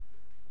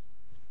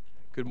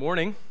Good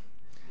morning.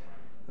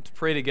 Let's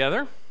pray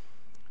together.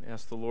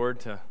 Ask the Lord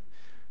to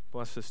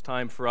bless this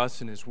time for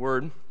us in His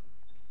Word.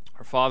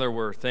 Our Father,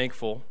 we're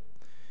thankful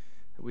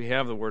that we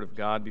have the Word of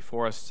God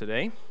before us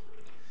today.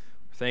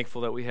 We're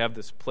thankful that we have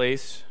this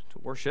place to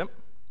worship.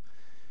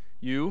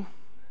 You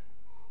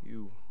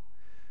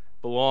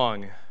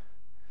belong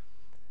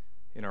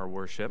in our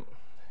worship.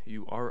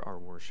 You are our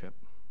worship.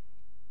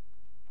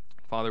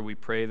 Father, we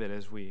pray that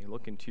as we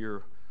look into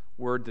your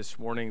Word this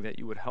morning, that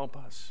you would help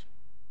us,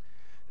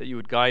 that you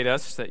would guide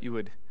us, that you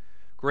would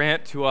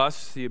grant to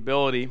us the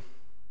ability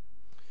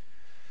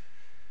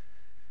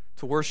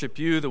to worship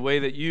you the way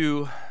that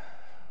you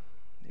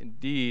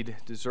indeed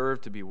deserve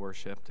to be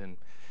worshiped. And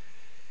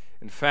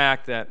in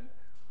fact, that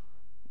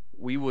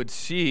we would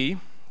see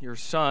your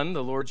Son,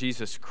 the Lord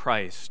Jesus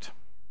Christ,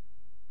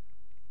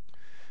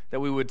 that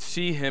we would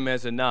see him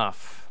as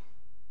enough,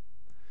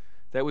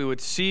 that we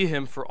would see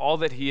him for all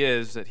that he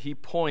is, that he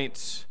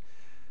points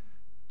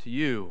to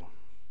you,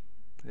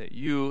 that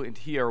you and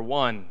he are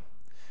one,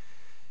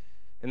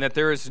 and that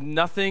there is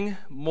nothing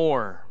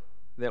more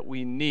that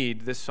we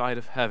need this side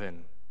of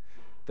heaven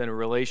than a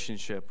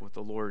relationship with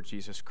the Lord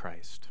Jesus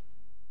Christ.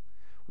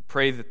 We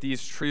pray that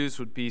these truths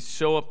would be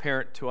so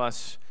apparent to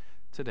us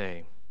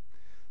today,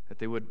 that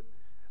they would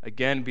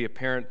again be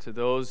apparent to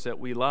those that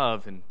we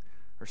love and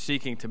are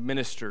seeking to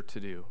minister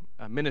to.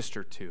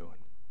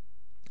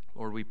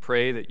 Lord, we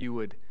pray that you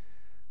would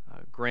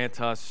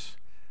grant us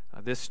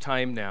this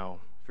time now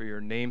for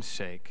your name's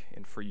sake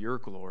and for your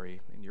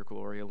glory and your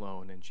glory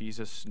alone. In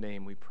Jesus'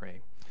 name we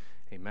pray.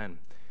 Amen.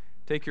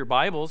 Take your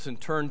Bibles and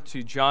turn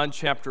to John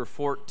chapter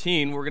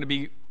 14. We're going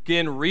to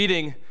begin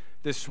reading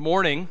this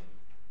morning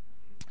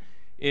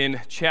in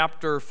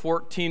chapter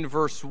 14,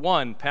 verse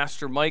 1.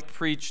 Pastor Mike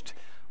preached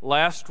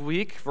last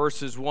week,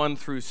 verses 1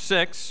 through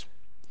 6.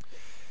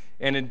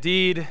 And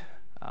indeed,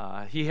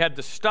 he had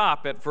to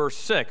stop at verse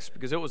 6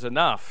 because it was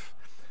enough.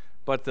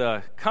 But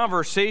the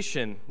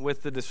conversation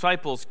with the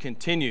disciples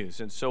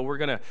continues. And so we're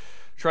going to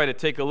try to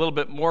take a little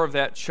bit more of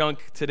that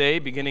chunk today,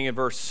 beginning in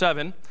verse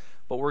 7.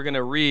 But we're going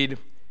to read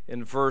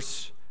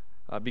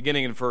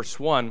beginning in verse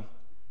 1.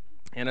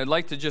 And I'd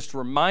like to just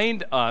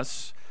remind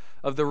us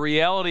of the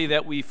reality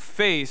that we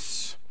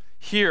face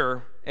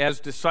here as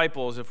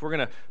disciples. If we're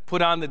going to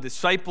put on the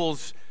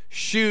disciples'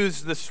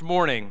 shoes this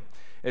morning,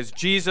 as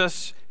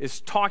Jesus is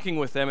talking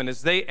with them and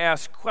as they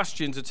ask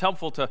questions, it's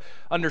helpful to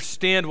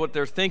understand what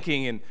they're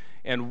thinking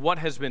and what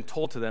has been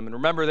told to them. And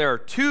remember, there are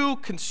two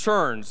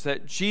concerns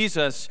that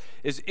Jesus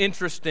is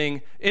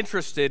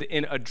interested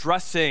in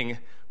addressing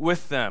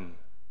with them.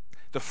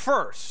 The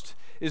first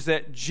is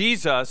that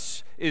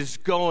Jesus is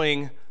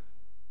going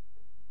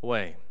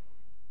away.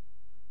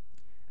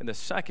 And the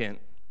second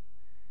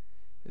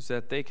is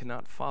that they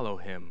cannot follow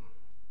him.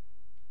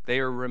 They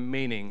are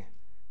remaining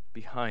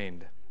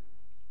behind.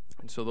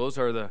 And so those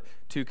are the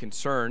two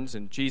concerns.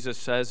 And Jesus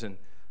says in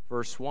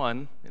verse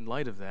 1, in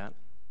light of that,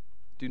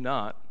 do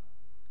not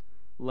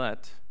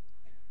let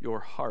your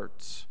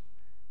hearts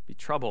be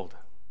troubled.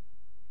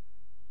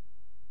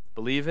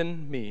 Believe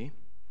in me,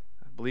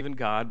 believe in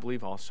God,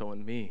 believe also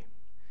in me.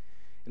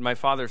 In my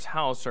Father's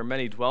house are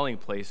many dwelling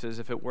places.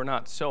 If it were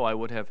not so, I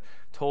would have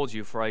told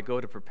you, for I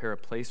go to prepare a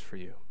place for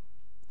you.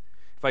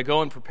 If I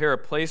go and prepare a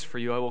place for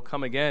you, I will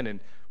come again and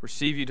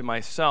receive you to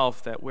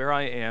myself, that where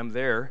I am,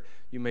 there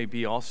you may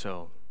be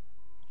also.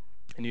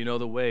 And you know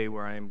the way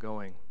where I am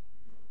going.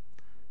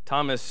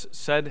 Thomas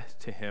said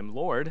to him,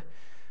 Lord,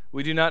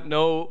 we do not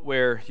know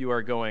where you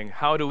are going.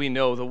 How do we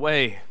know the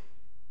way?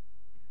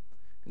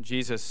 And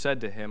Jesus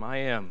said to him, I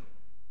am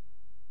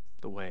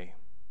the way.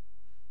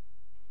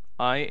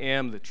 I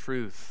am the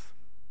truth.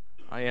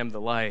 I am the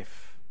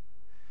life.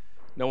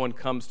 No one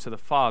comes to the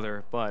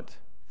Father but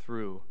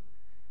through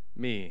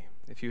me.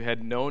 If you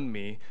had known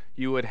me,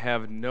 you would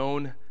have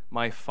known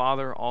my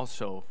Father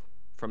also.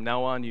 From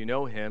now on you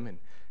know him and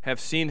have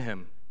seen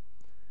him.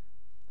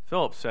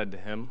 Philip said to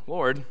him,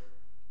 Lord,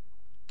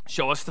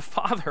 show us the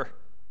Father,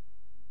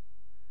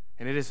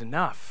 and it is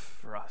enough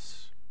for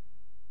us.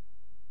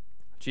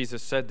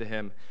 Jesus said to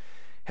him,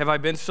 have I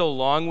been so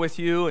long with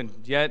you, and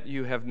yet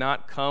you have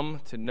not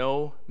come to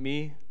know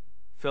me,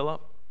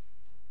 Philip?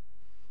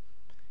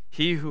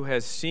 He who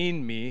has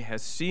seen me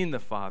has seen the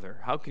Father.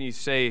 How can you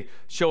say,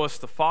 show us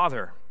the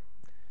Father?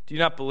 Do you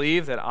not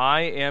believe that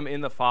I am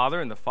in the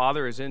Father, and the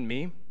Father is in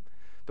me?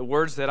 The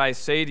words that I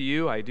say to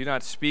you, I do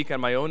not speak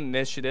on my own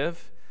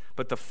initiative,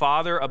 but the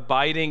Father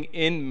abiding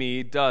in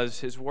me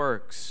does his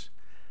works.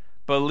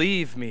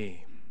 Believe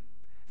me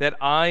that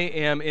I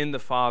am in the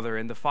Father,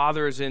 and the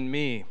Father is in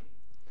me.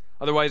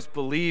 Otherwise,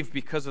 believe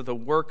because of the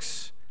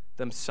works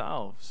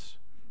themselves.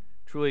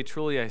 Truly,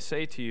 truly, I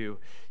say to you,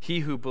 he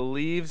who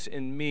believes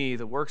in me,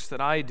 the works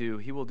that I do,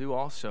 he will do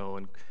also,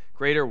 and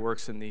greater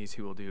works than these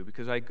he will do,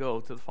 because I go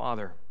to the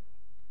Father.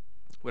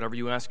 Whatever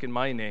you ask in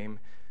my name,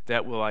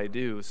 that will I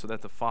do, so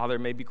that the Father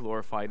may be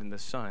glorified in the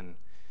Son.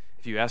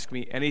 If you ask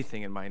me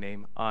anything in my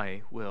name,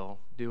 I will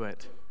do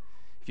it.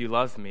 If you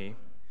love me,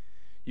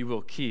 you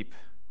will keep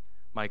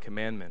my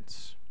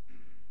commandments.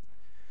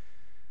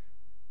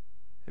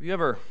 Have you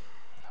ever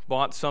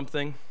bought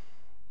something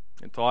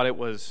and thought it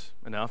was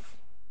enough.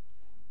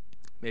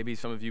 Maybe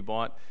some of you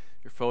bought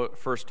your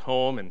first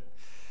home and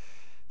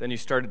then you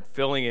started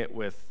filling it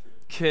with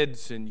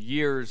kids and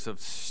years of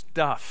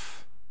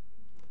stuff.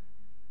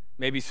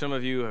 Maybe some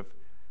of you have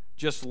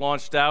just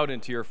launched out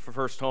into your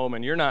first home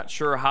and you're not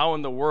sure how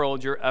in the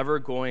world you're ever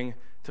going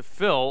to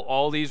fill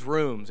all these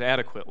rooms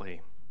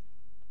adequately.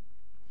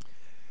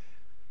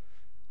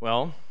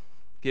 Well,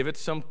 give it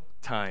some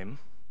time,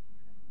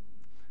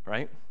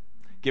 right?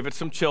 Give it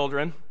some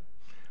children,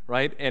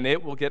 right? And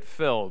it will get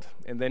filled.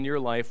 And then your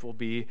life will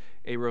be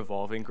a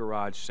revolving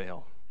garage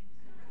sale.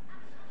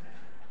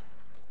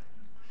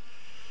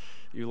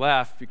 You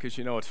laugh because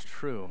you know it's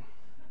true.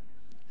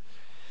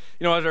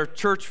 You know, as our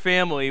church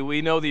family,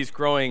 we know these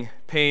growing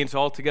pains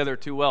altogether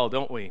too well,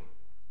 don't we?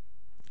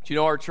 Do you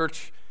know our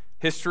church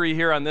history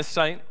here on this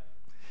site?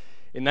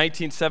 In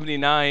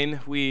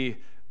 1979, we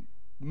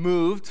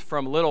moved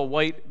from a little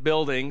white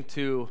building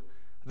to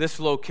this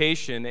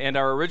location, and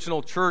our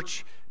original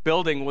church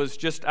building was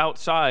just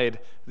outside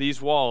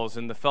these walls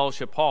in the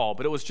fellowship hall,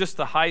 but it was just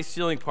the high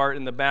ceiling part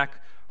in the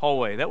back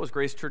hallway. That was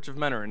Grace Church of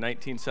Mentor in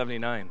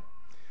 1979.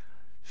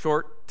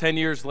 Short 10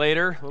 years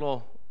later,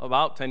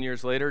 about 10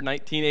 years later,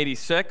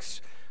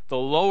 1986, the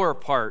lower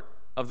part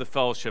of the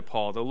fellowship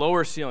hall, the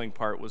lower ceiling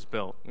part was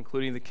built,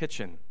 including the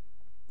kitchen.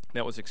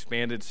 That was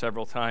expanded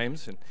several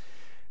times. And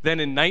then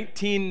in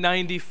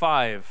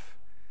 1995,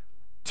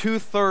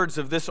 2/3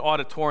 of this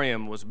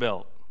auditorium was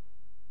built.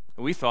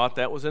 And we thought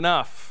that was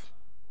enough.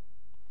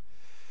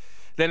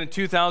 Then in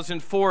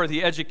 2004,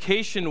 the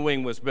education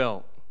wing was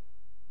built.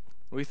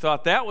 We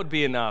thought that would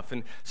be enough.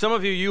 And some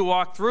of you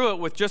walked through it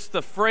with just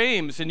the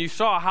frames, and you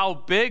saw how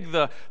big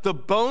the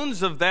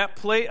bones of that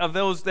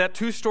that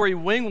 2-story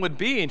wing would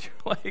be. And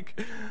you're like,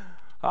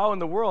 how in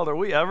the world are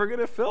we ever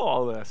going to fill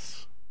all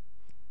this?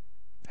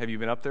 Have you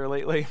been up there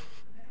lately?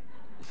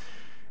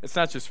 It's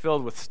not just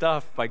filled with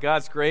stuff. By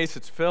God's grace,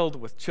 it's filled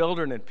with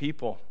children and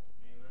people.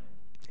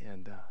 Amen.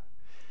 And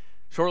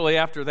shortly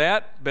after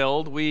that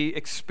build, we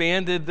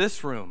expanded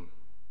this room.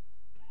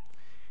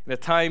 And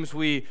at times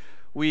we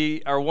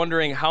are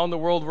wondering how in the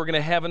world we're going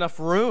to have enough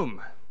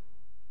room.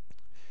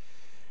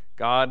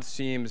 God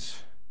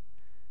seems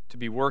to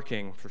be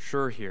working for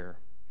sure here.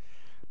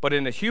 But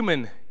in a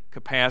human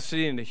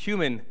capacity, in a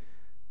human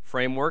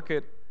framework,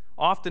 it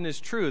often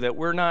is true that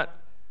we're not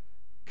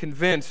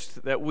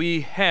convinced that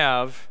we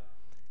have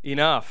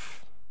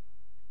enough.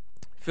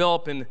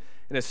 Philip, in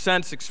a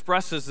sense,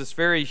 expresses this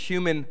very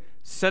human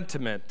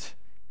sentiment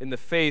in the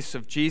face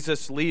of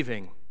Jesus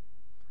leaving.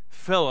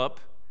 Philip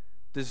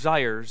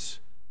desires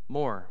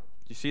more.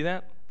 Do you see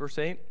that? Verse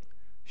 8.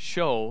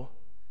 Show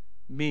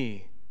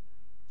me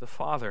the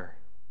Father.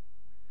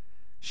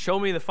 Show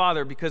me the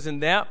Father, because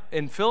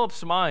in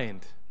Philip's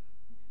mind,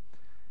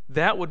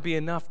 that would be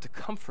enough to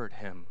comfort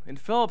him. In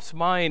Philip's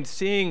mind,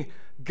 seeing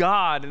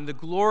God and the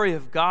glory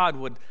of God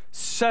would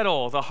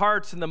settle the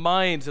hearts and the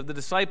minds of the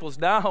disciples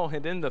now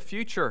and in the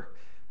future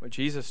when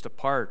Jesus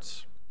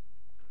departs.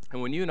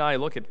 And when you and I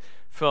look at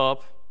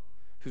Philip,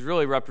 who's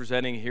really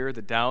representing here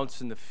the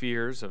doubts and the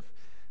fears of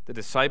the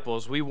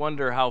disciples, we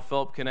wonder how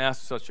Philip can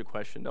ask such a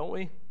question, don't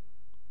we?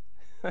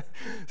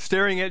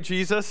 Staring at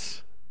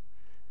Jesus,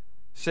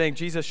 saying,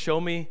 Jesus,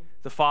 show me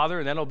the Father,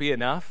 and that'll be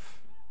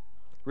enough.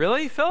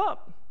 Really, Philip?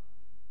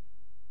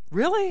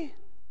 Really?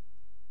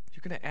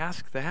 You're going to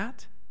ask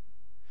that?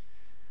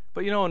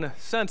 But you know, in a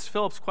sense,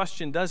 Philip's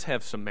question does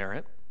have some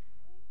merit.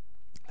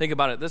 Think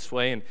about it this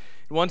way. In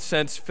one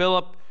sense,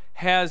 Philip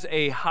has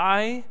a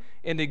high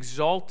and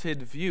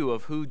exalted view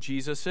of who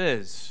Jesus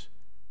is.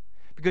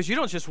 Because you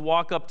don't just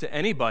walk up to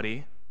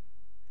anybody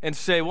and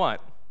say,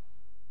 what?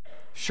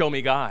 Show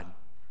me God.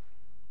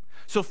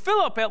 So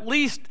Philip at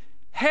least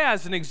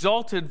has an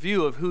exalted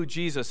view of who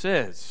Jesus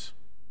is.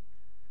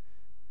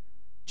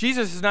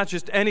 Jesus is not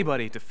just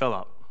anybody to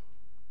Philip.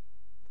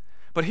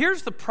 But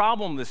here's the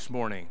problem this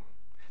morning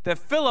that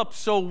Philip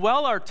so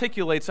well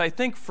articulates, I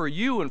think, for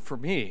you and for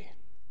me.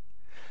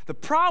 The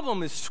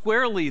problem is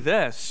squarely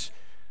this: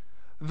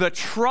 the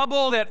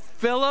trouble that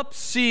Philip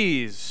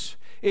sees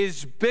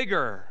is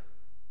bigger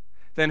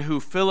than who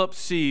Philip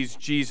sees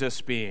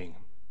Jesus being.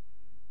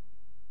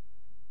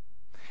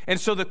 And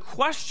so the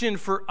question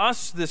for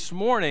us this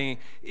morning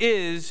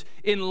is,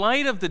 in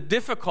light of the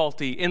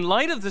difficulty, in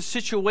light of the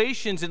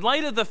situations, in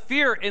light of the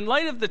fear, in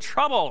light of the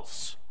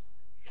troubles,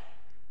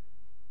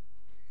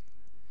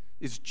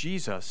 is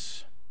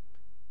Jesus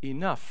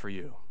enough for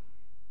you?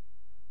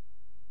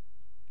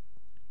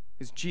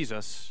 Is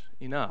Jesus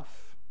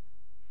enough?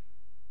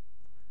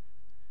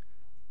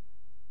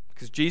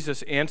 Because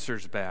Jesus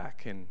answers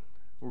back, and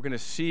we're going to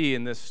see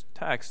in this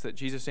text that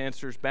Jesus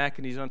answers back,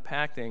 and he's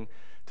unpacking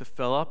to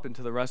Philip and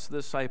to the rest of the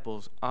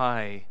disciples,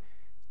 I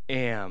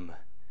am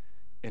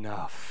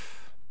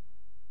enough.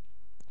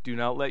 Do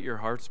not let your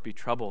hearts be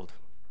troubled.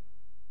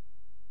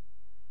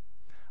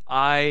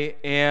 I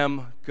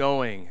am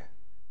going.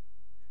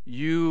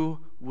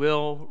 You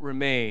will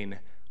remain,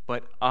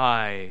 but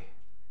I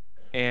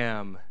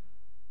am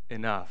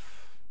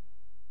enough.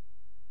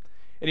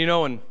 And you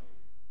know, in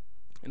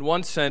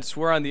one sense,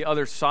 we're on the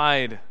other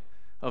side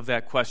of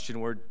that question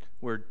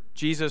where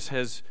Jesus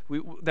has,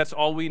 that's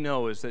all we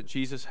know is that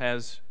Jesus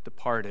has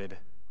departed.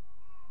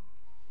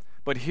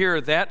 But here,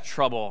 that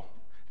trouble,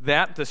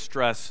 that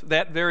distress,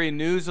 that very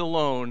news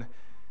alone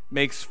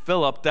makes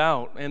Philip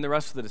doubt and the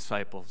rest of the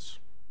disciples.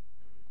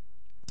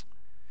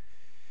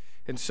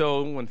 And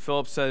so when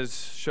Philip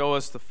says, show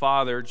us the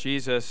Father,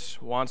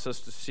 Jesus wants us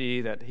to see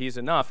that he's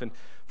enough. And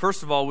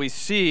first of all, we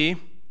see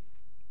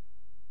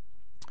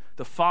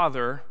the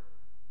Father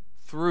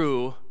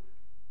through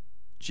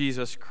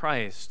Jesus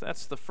Christ.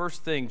 That's the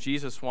first thing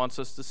Jesus wants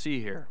us to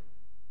see here.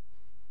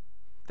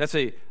 That's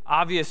an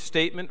obvious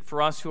statement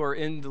for us who are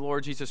in the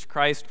Lord Jesus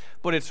Christ,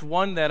 but it's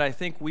one that I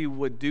think we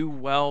would do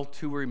well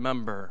to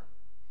remember,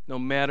 no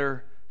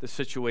matter the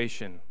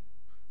situation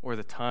or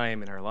the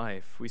time in our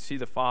life. We see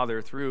the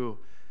Father through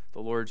the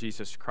Lord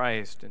Jesus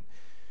Christ, and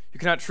you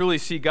cannot truly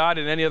see God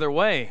in any other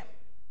way.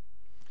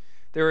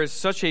 There is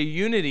such a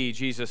unity,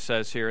 Jesus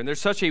says here, and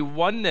there's such a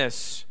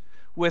oneness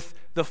with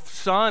the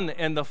Son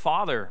and the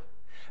Father,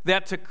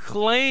 that to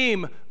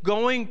claim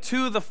going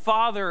to the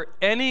Father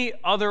any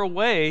other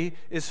way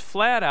is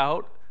flat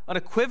out,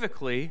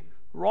 unequivocally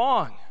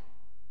wrong.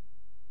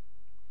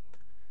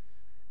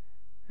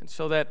 And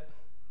so that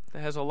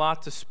has a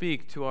lot to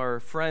speak to our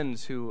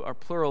friends who are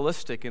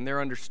pluralistic in their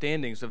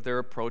understandings of their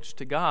approach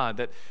to God.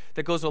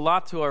 That goes a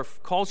lot to our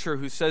culture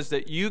who says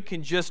that you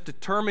can just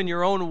determine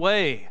your own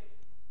way.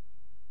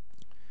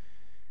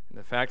 And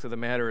the fact of the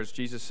matter is,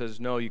 Jesus says,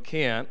 no, you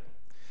can't.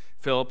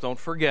 Philip, don't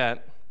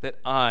forget that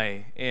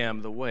I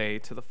am the way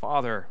to the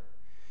Father.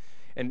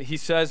 And he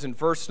says in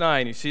verse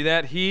 9, you see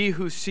that? He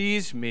who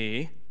sees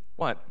me,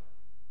 what?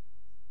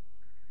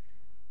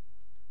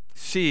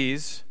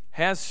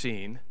 Has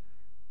seen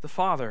the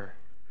Father.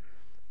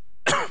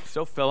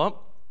 So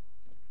Philip,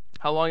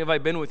 how long have I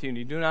been with you and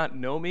you do not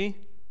know me?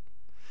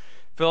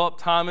 Philip,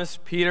 Thomas,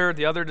 Peter,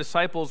 the other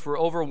disciples were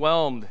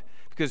overwhelmed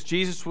because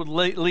Jesus would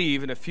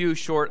leave in a few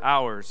short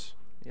hours,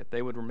 yet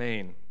they would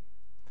remain.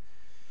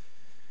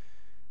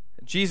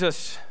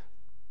 Jesus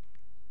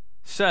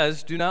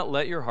says, do not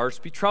let your hearts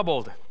be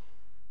troubled.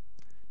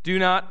 Do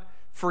not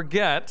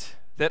forget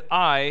that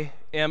I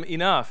am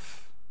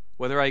enough,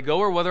 whether I go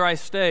or whether I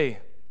stay.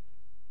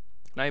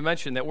 And I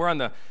mentioned that we're on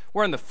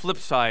the flip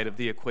side of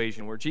the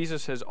equation, where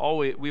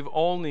we've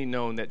only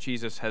known that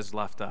Jesus has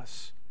left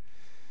us.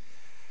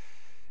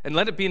 And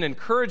let it be an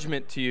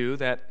encouragement to you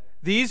that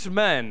these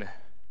men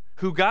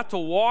who got to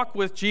walk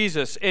with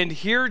Jesus and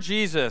hear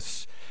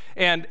Jesus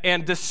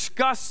and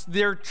discuss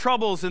their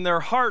troubles in their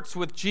hearts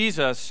with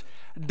Jesus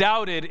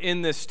doubted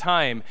in this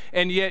time.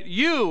 And yet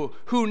you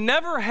who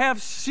never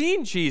have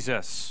seen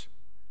Jesus,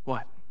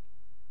 what?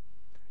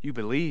 You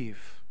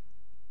believe.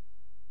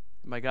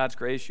 By God's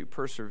grace, you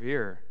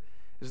persevere.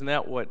 Isn't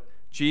that what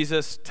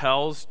Jesus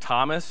tells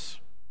Thomas?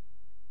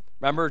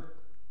 Remember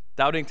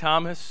doubting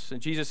Thomas?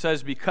 And Jesus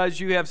says, because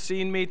you have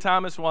seen me,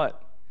 Thomas,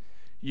 what?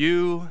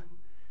 You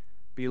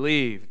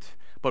believed.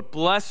 But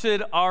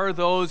blessed are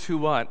those who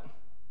what?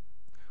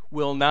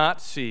 Will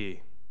not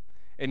see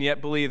and yet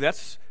believe.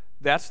 That's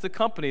the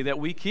company that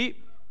we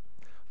keep.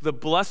 The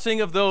blessing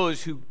of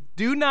those who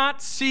do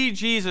not see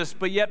Jesus,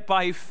 but yet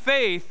by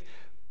faith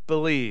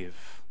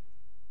believe.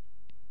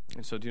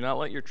 And so do not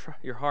let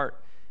your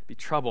heart be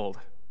troubled.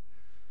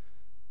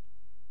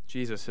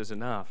 Jesus is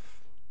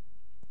enough.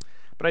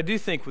 But I do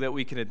think that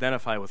we can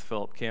identify with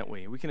Philip, can't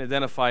we? We can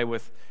identify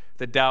with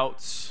the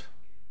doubts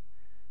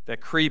that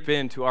creep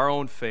into our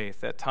own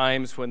faith at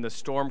times when the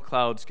storm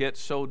clouds get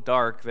so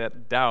dark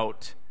that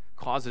doubt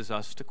causes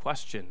us to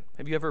question.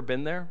 Have you ever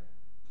been there?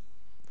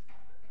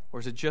 Or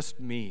is it just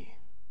me?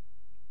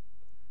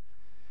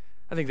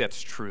 I think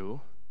that's true.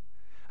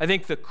 I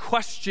think the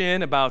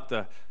question about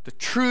the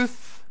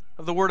truth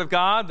of the Word of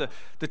God,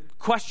 the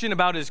question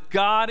about is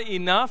God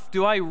enough?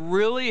 Do I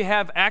really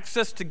have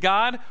access to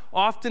God?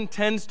 Often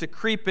tends to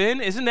creep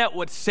in. Isn't that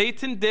what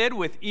Satan did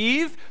with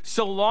Eve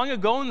so long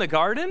ago in the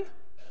garden?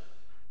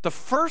 The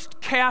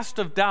first cast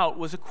of doubt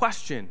was a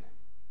question.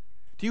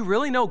 Do you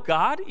really know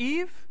God,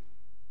 Eve?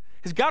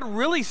 Has God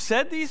really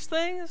said these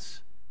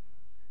things?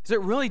 Is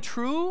it really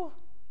true?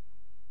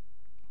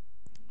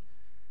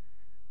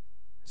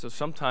 So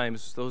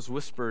sometimes those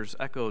whispers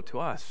echo to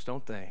us,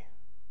 don't they?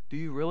 Do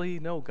you really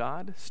know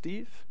God,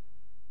 Steve?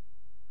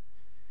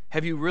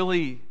 Have you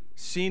really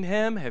seen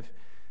him?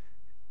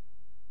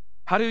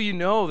 How do you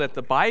know that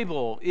the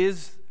Bible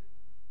is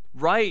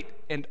right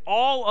and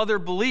all other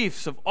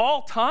beliefs of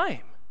all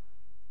time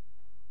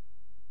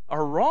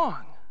are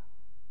wrong?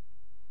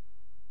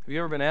 Have you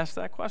ever been asked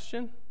that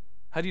question?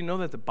 How do you know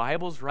that the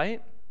Bible's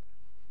right?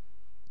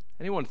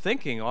 Anyone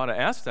thinking ought to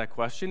ask that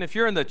question. If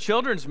you're in the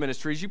children's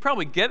ministries, you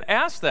probably get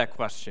asked that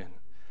question.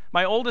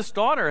 My oldest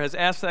daughter has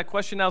asked that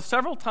question now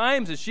several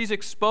times as she's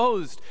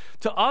exposed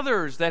to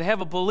others that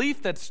have a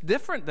belief that's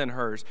different than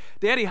hers.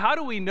 Daddy, how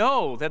do we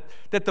know that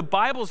the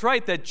Bible's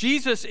right, that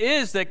Jesus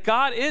is, that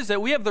God is,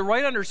 that we have the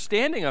right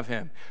understanding of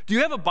him? Do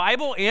you have a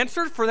Bible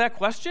answer for that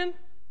question,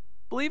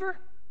 believer?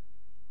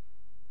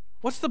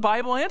 What's the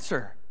Bible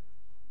answer?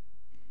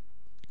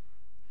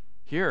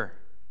 Here,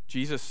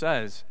 Jesus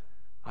says,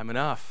 I'm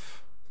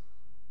enough.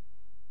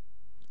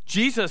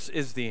 Jesus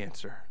is the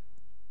answer.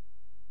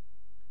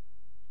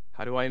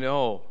 How do I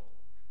know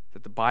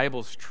that the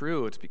Bible's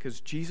true? It's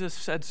because Jesus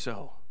said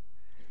so.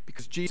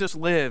 Because Jesus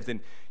lived and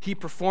he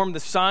performed the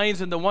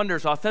signs and the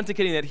wonders,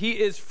 authenticating that he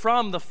is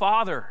from the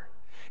Father.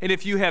 And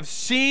if you have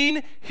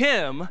seen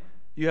him,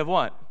 you have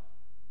what?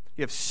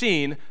 You have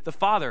seen the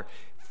Father.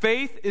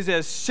 Faith is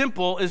as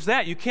simple as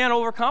that. You can't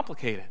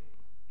overcomplicate it.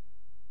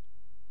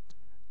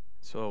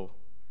 So,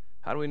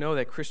 how do we know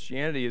that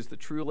Christianity is the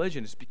true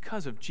religion? It's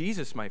because of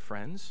Jesus, my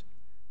friends.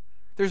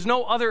 There's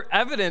no other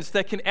evidence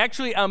that can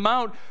actually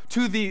amount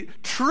to the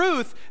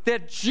truth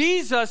that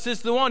Jesus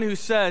is the one who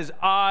says,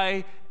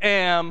 I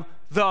am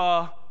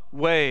the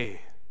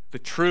way, the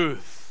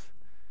truth,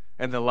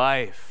 and the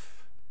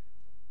life.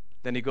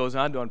 Then he goes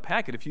on to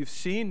unpack it. If you've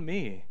seen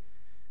me,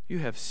 you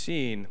have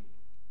seen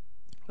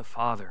the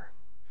Father.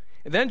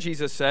 And then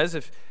Jesus says,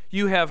 if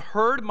you have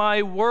heard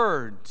my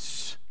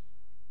words,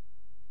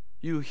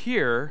 you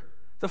hear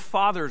the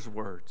Father's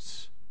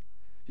words.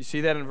 You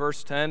see that in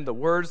verse 10? The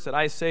words that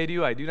I say to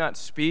you, I do not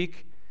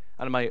speak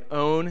out of my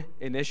own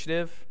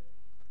initiative.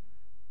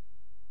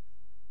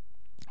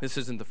 This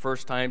isn't the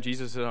first time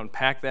Jesus has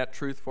unpacked that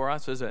truth for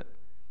us, is it?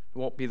 It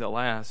won't be the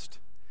last.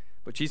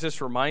 But Jesus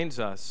reminds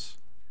us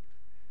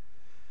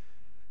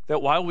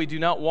that while we do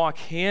not walk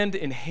hand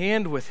in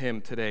hand with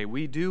him today,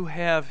 we do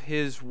have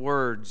his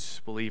words,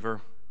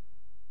 believer.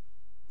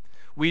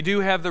 We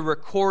do have the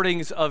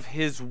recordings of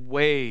his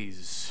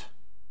ways.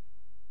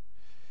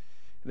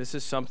 This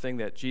is something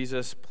that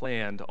Jesus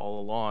planned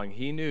all along.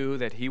 He knew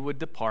that he would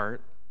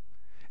depart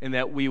and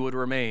that we would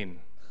remain.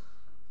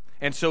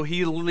 And so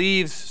he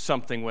leaves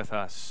something with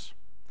us.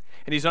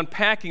 And he's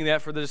unpacking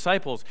that for the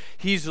disciples.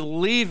 He's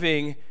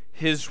leaving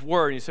his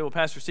word. And you say, well,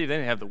 Pastor Steve, they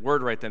didn't have the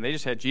word right then. They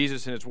just had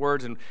Jesus and his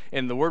words,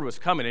 and the word was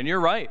coming. And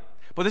you're right.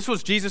 But this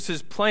was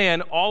Jesus'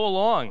 plan all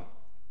along.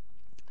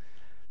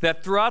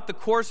 That throughout the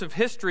course of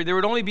history, there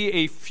would only be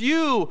a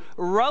few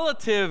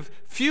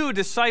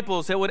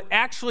disciples that would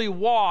actually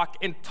walk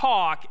and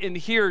talk and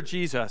hear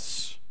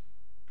Jesus.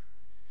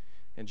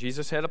 And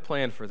Jesus had a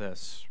plan for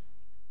this.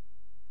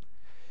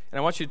 And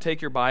I want you to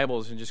take your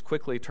Bibles and just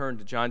quickly turn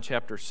to John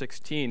chapter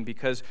 16,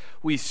 because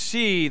we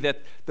see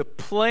that the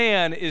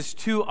plan is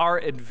to our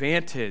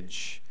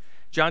advantage.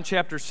 John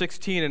chapter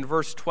 16 and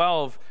verse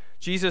 12,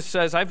 Jesus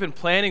says, I've been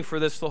planning for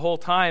this the whole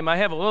time. I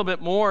have a little bit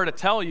more to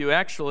tell you,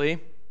 actually.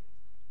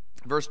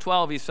 Verse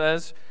 12, he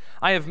says,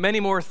 I have many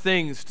more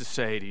things to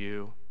say to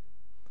you.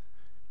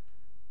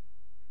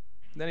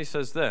 And then he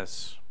says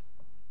this.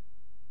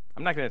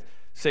 I'm not going to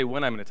say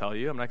when I'm going to tell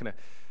you. I'm not going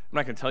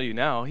to tell you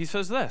now. He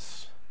says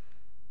this.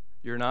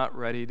 You're not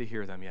ready to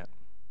hear them yet.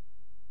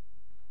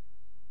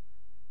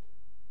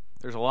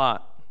 There's a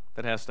lot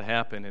that has to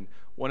happen, and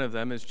one of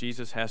them is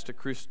Jesus has to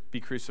be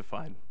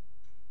crucified.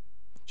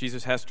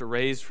 Jesus has to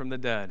raise from the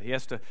dead. He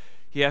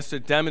has to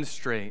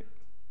demonstrate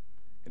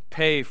and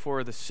pay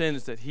for the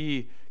sins that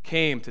he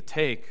came to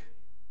take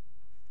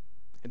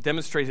and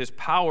demonstrate his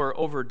power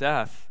over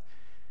death.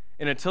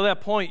 And until that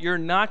point, you're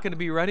not going to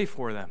be ready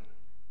for them.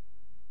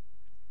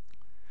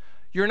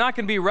 You're not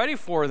going to be ready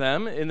for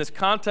them in this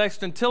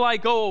context until I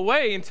go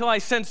away, until I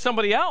send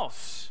somebody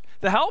else,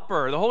 the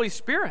Helper, the Holy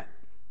Spirit.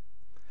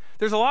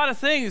 There's a lot of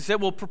things that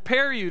will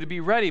prepare you to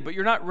be ready, but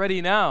you're not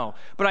ready now.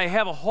 But I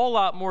have a whole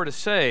lot more to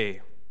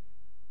say.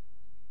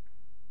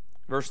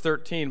 Verse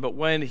 13, but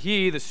when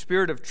he, the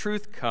Spirit of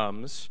truth,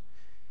 comes,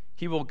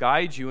 he will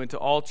guide you into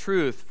all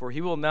truth, for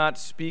he will not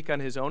speak on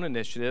his own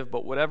initiative,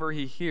 but whatever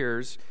he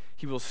hears,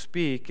 he will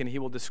speak, and he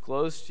will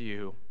disclose to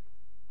you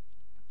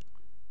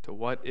to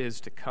what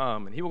is to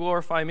come, and he will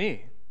glorify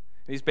me.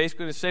 And he's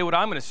basically going to say what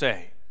I'm going to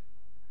say.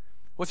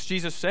 What's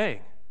Jesus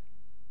saying?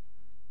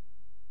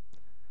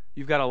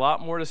 You've got a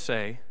lot more to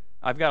say.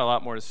 I've got a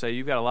lot more to say.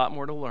 You've got a lot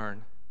more to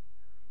learn,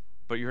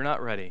 but you're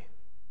not ready.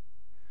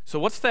 So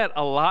what's that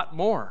a lot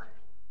more?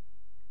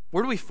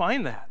 Where do we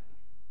find that?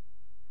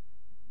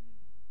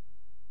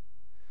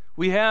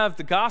 We have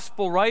the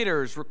gospel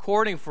writers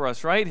recording for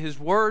us, right? His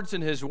words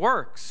and his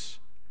works.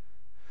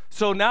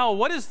 So now,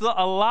 what is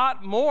a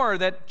lot more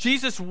that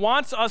Jesus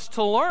wants us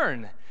to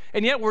learn,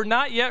 and yet we're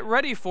not yet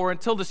ready for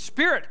until the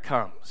Spirit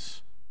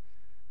comes?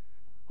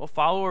 Well,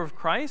 follower of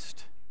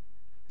Christ,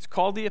 it's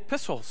called the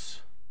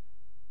epistles.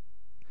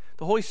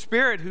 The Holy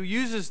Spirit who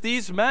uses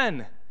these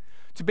men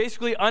to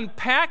basically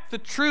unpack the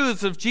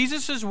truths of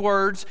Jesus'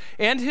 words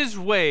and his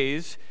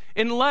ways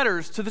in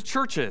letters to the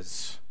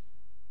churches,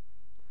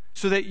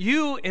 so that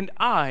you and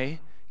I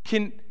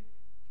can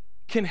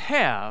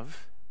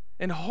have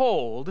and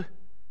hold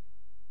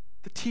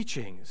the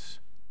teachings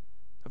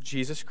of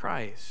Jesus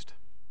Christ.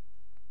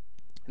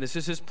 And this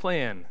is his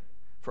plan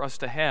for us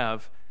to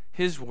have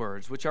his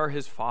words, which are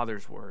his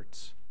Father's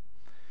words.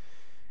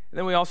 And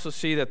then we also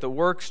see that the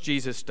works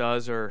Jesus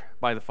does are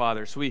by the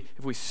Father. So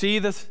if we see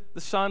the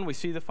Son, we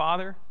see the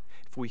Father.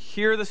 If we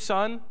hear the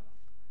Son,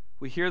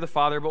 we hear the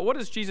Father. But what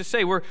does Jesus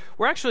say? We're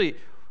actually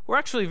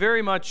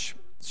very much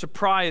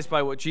surprised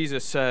by what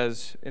Jesus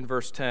says in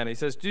verse 10. He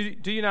says, do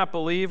you not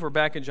believe? We're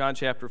back in John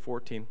chapter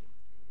 14.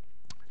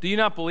 Do you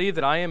not believe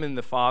that I am in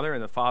the Father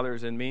and the Father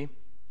is in me?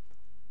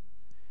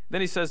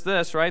 Then he says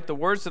this, right? The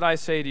words that I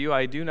say to you,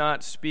 I do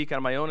not speak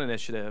on my own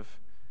initiative.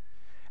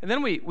 And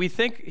then we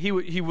think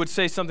he would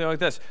say something like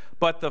this,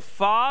 but the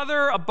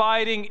Father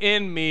abiding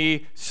in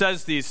me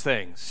says these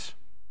things.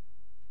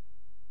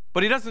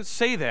 But he doesn't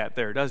say that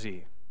there, does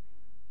he?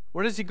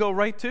 Where does he go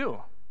right to?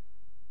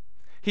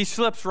 He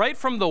slips right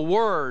from the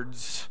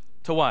words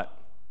to what?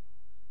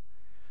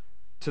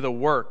 To the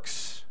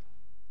works.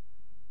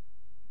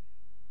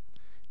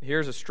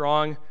 Here's a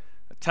strong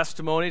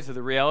testimony to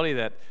the reality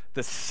that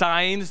the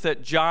signs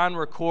that John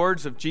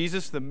records of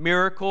Jesus, the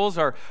miracles,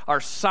 are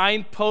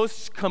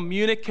signposts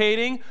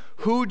communicating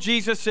who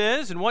Jesus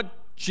is and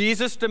what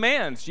Jesus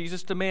demands.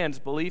 Jesus demands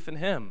belief in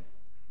him.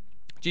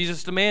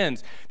 Jesus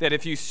demands that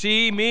if you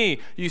see me,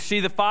 you see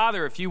the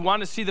Father. If you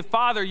want to see the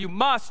Father, you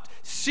must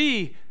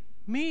see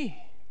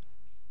me.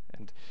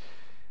 And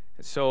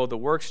so the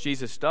works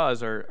Jesus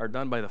does are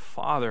done by the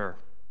Father.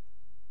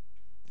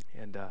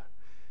 And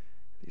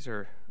these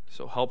are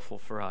so helpful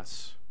for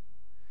us,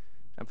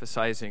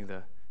 emphasizing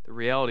the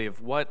reality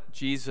of what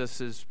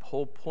Jesus'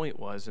 whole point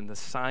was in the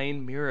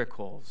sign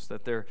miracles,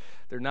 that they're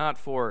not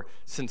for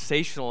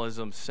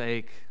sensationalism's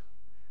sake,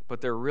 but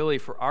they're really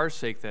for our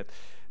sake,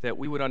 that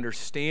we would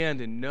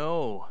understand and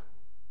know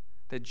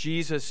that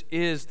Jesus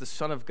is the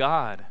Son of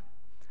God.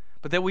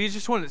 But that we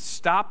just want to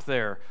stop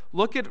there.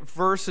 Look at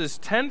verses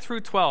 10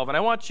 through 12, and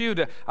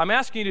I'm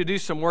asking you to do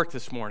some work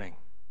this morning.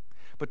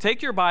 But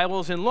take your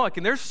Bibles and look,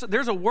 and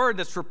there's a word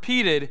that's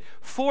repeated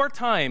 4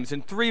 times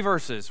in 3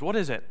 verses. What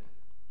is it?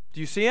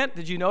 Do you see it?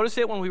 Did you notice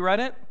it when we read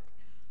it?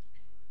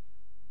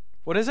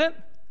 What is it?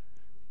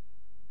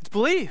 It's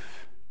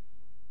belief.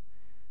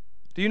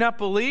 Do you not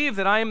believe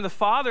that I am the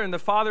Father and the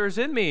Father is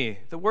in me?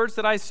 The words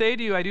that I say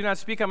to you, I do not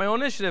speak on my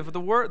own initiative,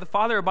 but the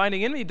Father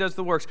abiding in me does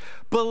the works.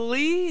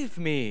 Believe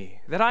me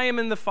that I am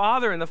in the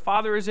Father and the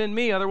Father is in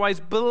me. Otherwise,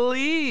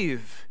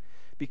 believe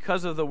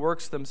because of the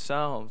works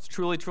themselves.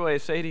 Truly, truly, I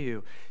say to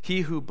you,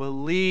 he who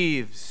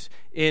believes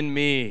in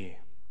me,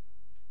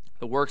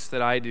 the works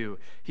that I do,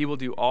 he will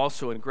do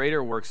also, and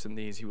greater works than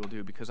these he will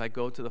do, because I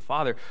go to the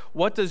Father.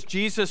 What does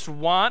Jesus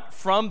want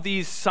from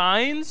these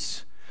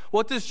signs?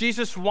 What does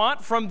Jesus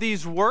want from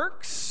these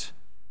works?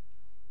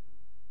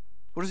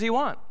 What does he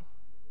want?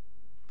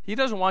 He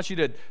doesn't want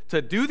you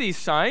to do these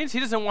signs. He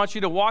doesn't want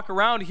you to walk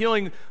around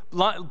healing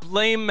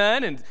lame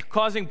men and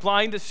causing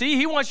blind to see.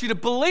 He wants you to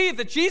believe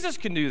that Jesus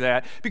can do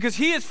that because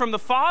he is from the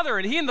Father,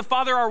 and he and the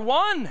Father are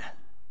one.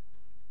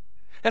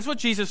 That's what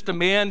Jesus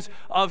demands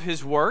of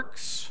his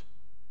works,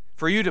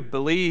 for you to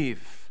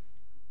believe.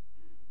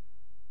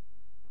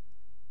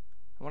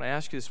 I want to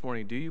ask you this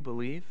morning, do you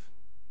believe?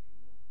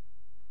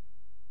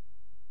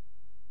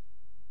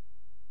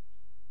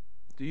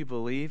 Do you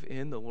believe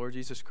in the Lord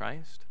Jesus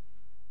Christ?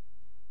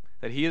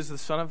 That he is the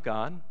Son of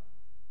God?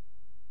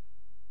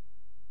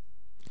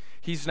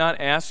 He's not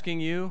asking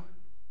you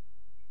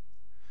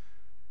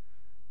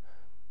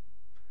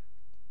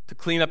to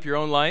clean up your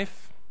own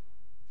life.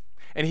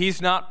 And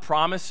he's not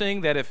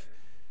promising that if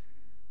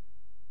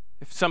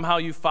somehow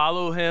you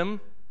follow him,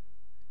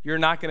 you're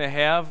not going to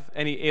have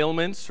any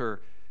ailments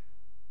or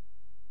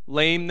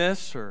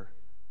lameness or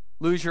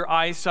lose your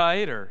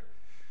eyesight, or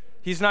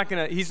he's not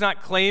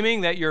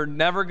claiming that you're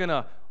never going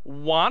to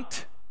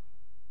want.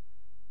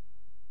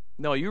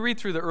 No, you read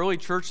through the early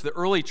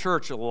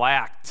church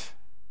lacked.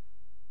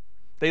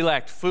 They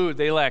lacked food,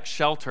 they lacked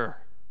shelter.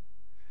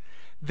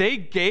 They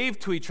gave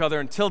to each other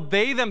until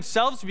they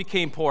themselves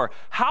became poor.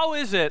 How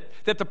is it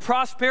that the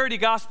prosperity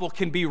gospel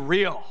can be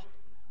real?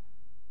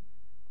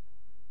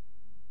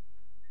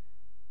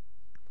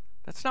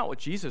 That's not what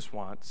Jesus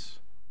wants.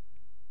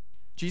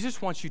 Jesus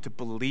wants you to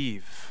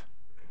believe.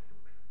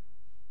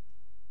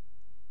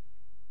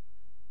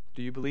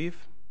 Do you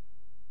believe?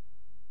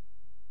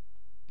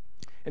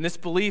 And this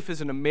belief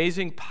is an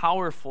amazing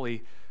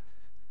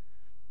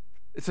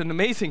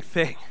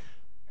thing.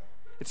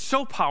 It's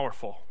so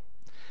powerful.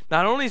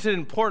 Not only is it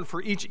important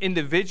for each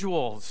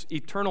individual's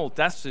eternal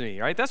destiny,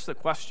 right? That's the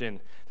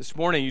question this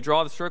morning. You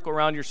draw the circle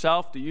around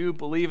yourself. Do you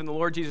believe in the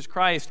Lord Jesus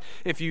Christ?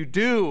 If you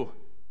do,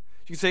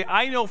 you say,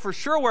 I know for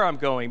sure where I'm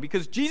going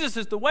because Jesus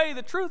is the way,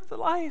 the truth, the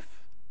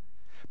life.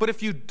 But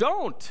if you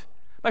don't,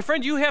 my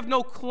friend, you have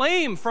no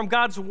claim from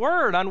God's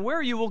word on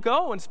where you will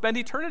go and spend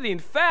eternity. In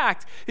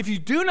fact, if you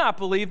do not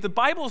believe, the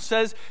Bible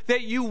says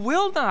that you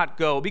will not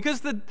go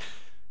because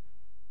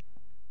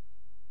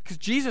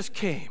Jesus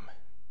came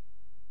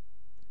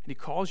and he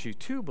calls you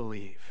to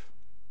believe.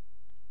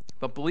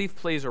 But belief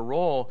plays a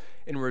role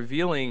in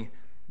revealing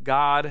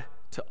God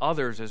to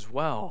others as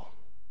well.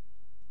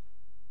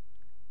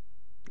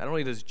 Not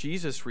only does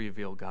Jesus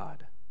reveal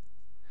God,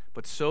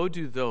 but so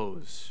do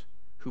those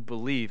who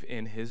believe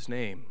in his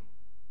name.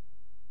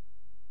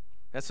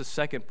 That's the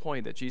second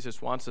point that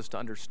Jesus wants us to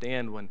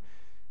understand when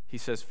he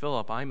says,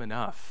 Philip, I'm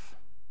enough.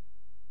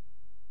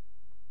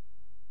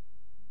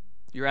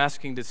 You're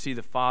asking to see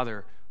the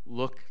Father.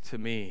 Look to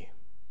me.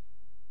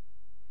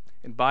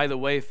 And by the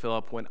way,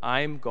 Philip, when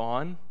I'm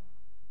gone,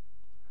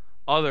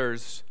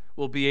 others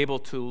will be able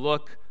to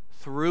look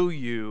through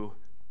you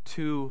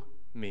to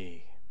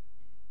me.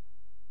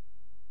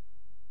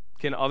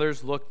 Can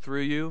others look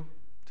through you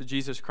to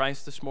Jesus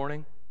Christ this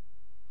morning?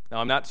 Now,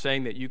 I'm not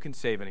saying that you can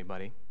save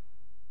anybody.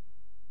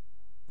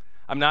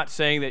 I'm not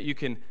saying that you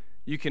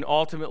can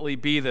ultimately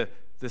be the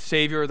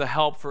Savior or the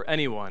help for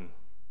anyone.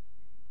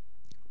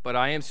 But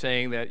I am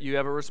saying that you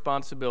have a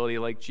responsibility,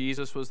 like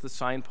Jesus was the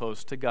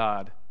signpost to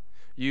God.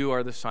 You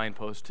are the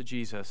signpost to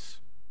Jesus.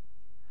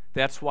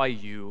 That's why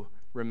you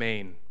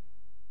remain.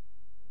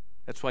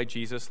 That's why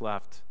Jesus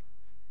left,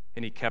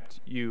 and he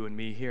kept you and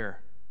me here.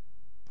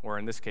 Or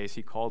in this case,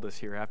 he called us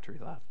here after he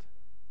left.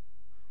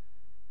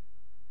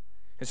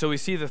 And so we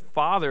see the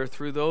Father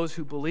through those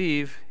who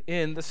believe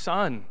in the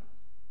Son.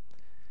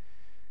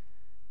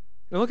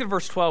 Now look at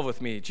verse 12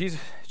 with me. Jesus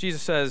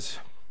says,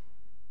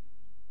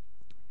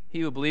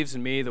 "He who believes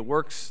in me, the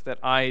works that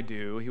I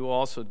do, he will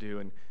also do,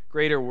 and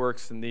greater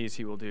works than these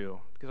he will do,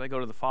 because I go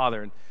to the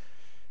Father." And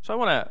so I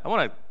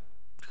want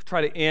to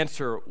try to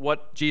answer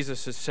what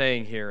Jesus is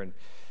saying here. And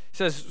he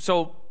says,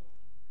 so,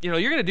 you're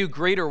going to do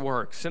greater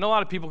works. And a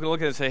lot of people can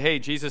look at it and say, hey,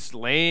 Jesus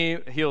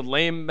healed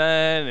lame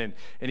men,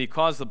 and he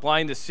caused the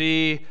blind to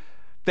see.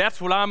 That's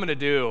what I'm going to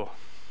do.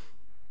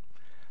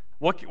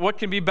 What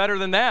can be better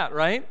than that,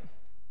 right?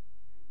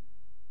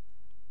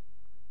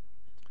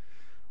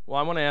 Well,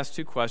 I want to ask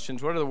two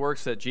questions. What are the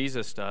works that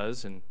Jesus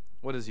does, and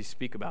what does he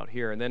speak about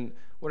here? And then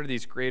what are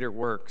these greater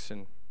works?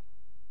 And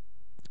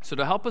so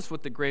to help us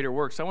with the greater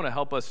works, I want to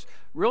help us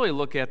really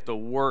look at the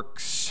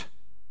works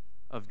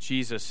of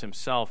Jesus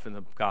himself in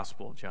the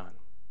Gospel of John,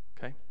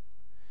 okay?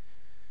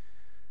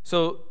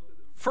 So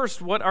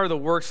first, what are the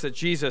works that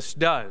Jesus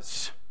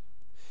does?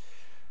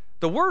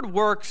 The word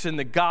works in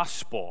the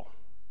Gospel,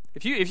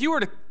 if you were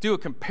to do a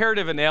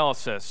comparative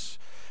analysis,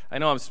 I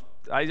know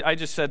I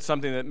just said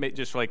something that may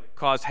just like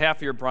cause half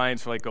of your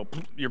brains to like go,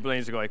 your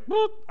brains to go like,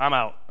 I'm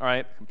out, all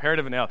right?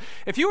 Comparative analysis.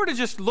 If you were to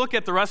just look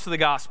at the rest of the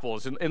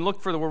Gospels and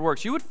look for the word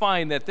works, you would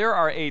find that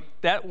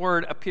that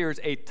word appears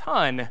a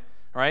ton, all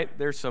right?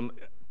 There's some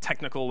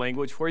technical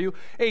language for you,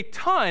 a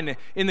ton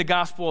in the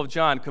Gospel of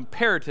John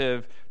compared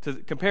to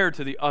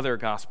the other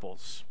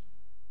Gospels.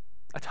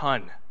 A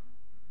ton.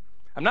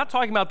 I'm not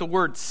talking about the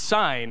word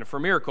sign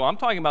for miracle. I'm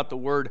talking about the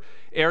word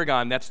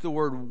ergon. That's the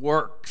word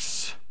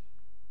works.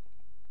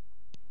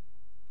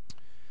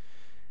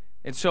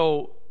 And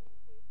so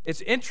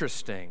it's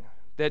interesting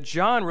that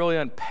John really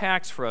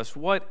unpacks for us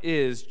what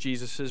is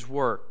Jesus'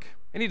 work.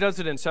 And he does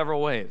it in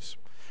several ways.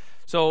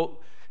 So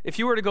if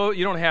you were to go,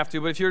 you don't have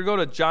to, but if you were to go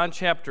to John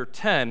chapter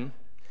 10,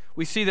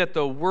 we see that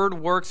the word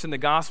works in the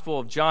Gospel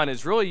of John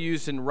is really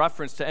used in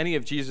reference to any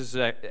of Jesus'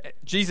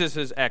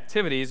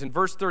 activities. In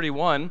verse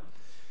 31,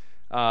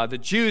 the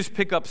Jews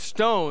pick up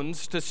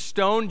stones to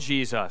stone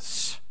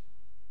Jesus.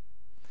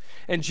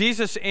 And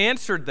Jesus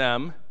answered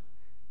them,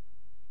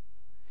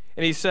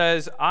 and he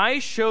says, I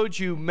showed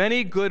you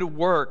many good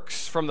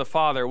works from the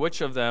Father. Which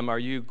of them are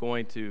you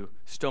going to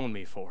stone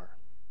me for?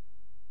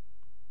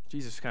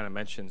 Jesus kind of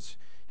mentions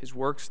his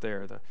works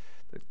there, the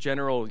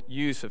general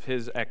use of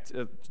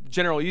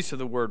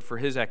the word for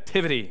his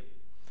activity.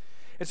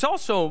 It's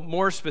also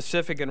more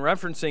specific in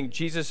referencing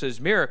Jesus'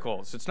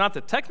 miracles. It's not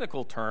the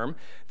technical term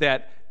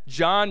that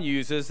John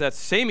uses, that's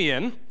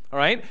Samian, all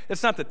right?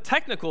 It's not the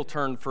technical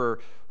term for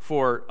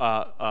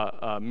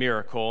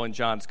miracle in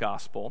John's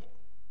gospel,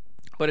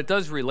 but it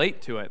does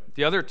relate to it.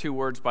 The other two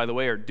words, by the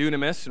way, are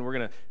dunamis, and we're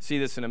going to see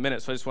this in a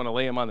minute, so I just want to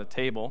lay them on the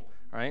table,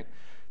 all right?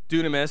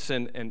 Dunamis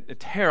and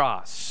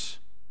teros.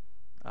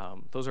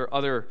 Those are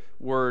other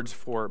words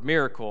for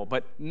miracle,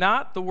 but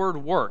not the word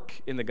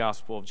work in the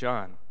Gospel of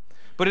John.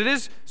 But it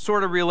is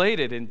sort of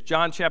related. In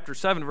John chapter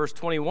 7, verse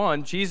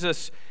 21,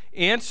 Jesus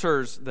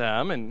answers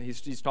them, and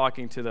he's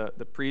talking to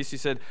the priest. He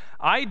said,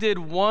 I did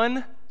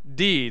one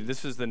deed.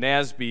 This is the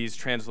NASB's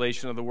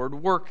translation of the word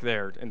work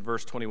there in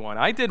verse 21.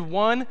 I did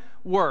one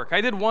work.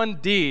 I did one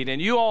deed, and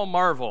you all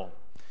marvel.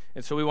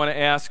 And so we want to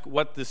ask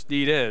what this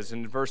deed is.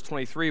 In verse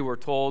 23, we're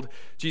told,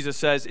 Jesus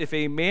says, if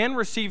a man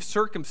receives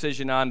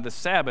circumcision on the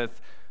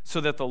Sabbath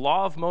so that the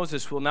law of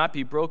Moses will not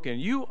be broken,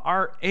 you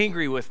are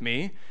angry with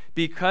me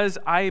because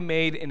I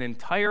made an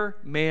entire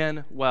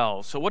man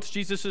well. So what's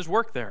Jesus'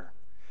 work there?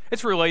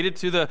 It's related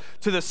to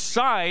the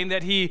sign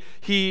that he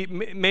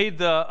made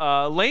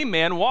the lame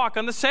man walk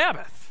on the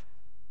Sabbath,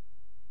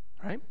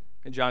 right?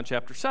 In John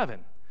chapter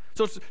 7.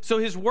 So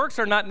his works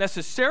are not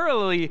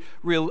necessarily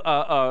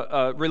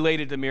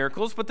related to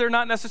miracles, but they're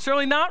not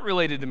necessarily not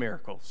related to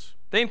miracles.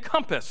 They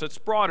encompass. It's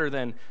broader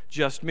than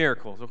just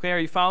miracles. Okay, are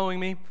you following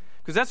me?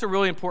 Because that's a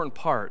really important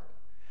part.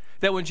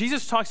 That when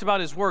Jesus talks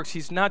about his works,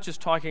 he's not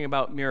just talking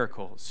about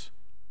miracles,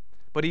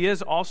 but he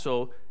is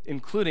also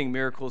including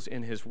miracles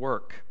in his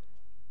work.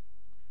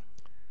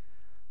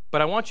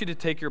 But I want you to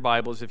take your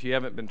Bibles, if you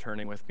haven't been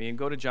turning with me, and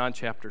go to John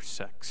chapter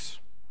 6.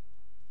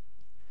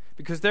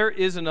 Because there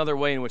is another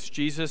way in which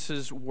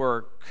Jesus'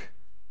 work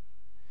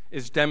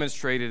is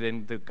demonstrated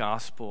in the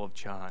Gospel of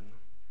John.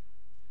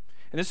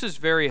 And this is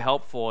very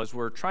helpful as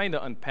we're trying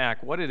to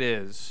unpack what it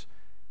is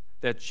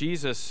that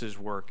Jesus'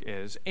 work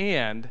is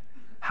and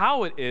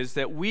how it is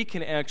that we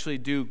can actually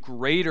do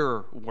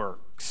greater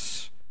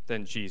works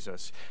than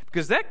Jesus.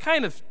 Because that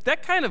kind of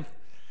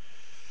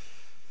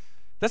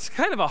That's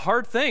kind of a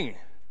hard thing,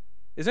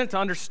 isn't it, to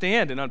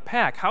understand and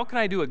unpack. How can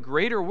I do a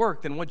greater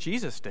work than what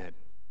Jesus did?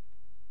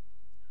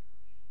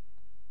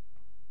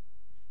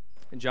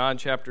 In John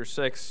chapter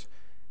 6,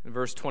 in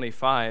verse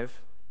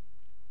 25,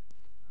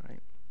 right,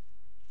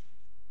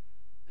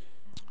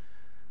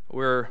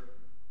 we're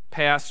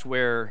past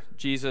where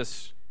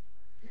Jesus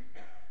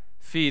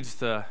feeds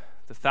the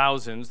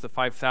thousands, the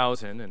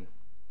 5,000, and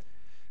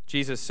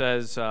Jesus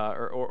says,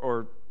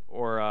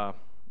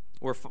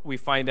 we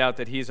find out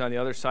that he's on the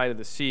other side of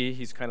the sea.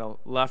 He's kind of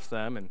left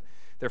them, and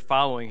they're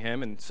following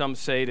him. And some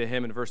say to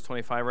him in verse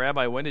 25,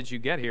 Rabbi, when did you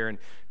get here? And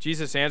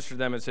Jesus answered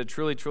them and said,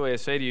 truly, truly, I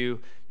say to you,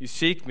 you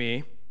seek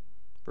me,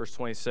 verse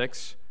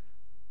 26,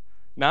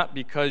 not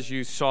because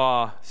you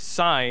saw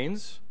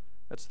signs.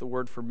 That's the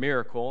word for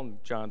miracle in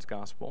John's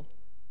gospel.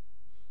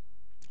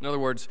 In other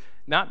words,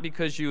 not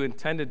because you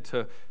intended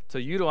to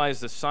utilize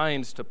the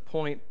signs to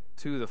point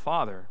to the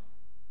Father.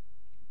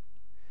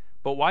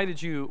 But why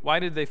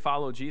did they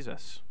follow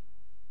Jesus?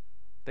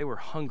 They were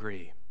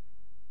hungry.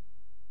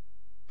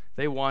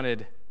 They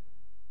wanted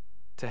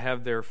to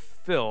have their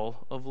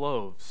fill of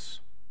loaves.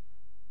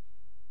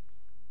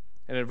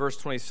 And in verse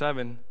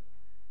 27, it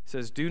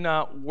says, do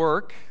not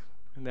work,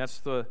 and that's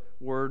the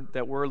word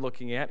that we're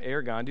looking at,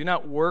 ergon. Do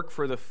not work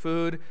for the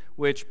food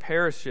which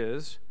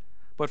perishes,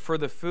 but for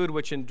the food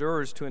which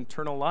endures to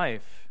eternal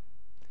life,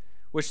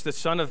 which the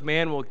Son of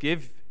Man will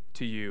give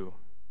to you.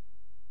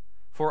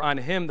 For on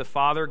him the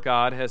Father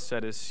God has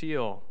set his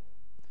seal.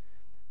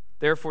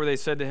 Therefore they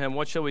said to him,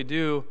 what shall we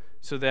do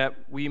so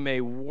that we may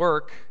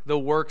work the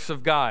works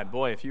of God?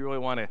 Boy, if you really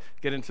want to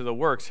get into the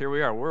works, here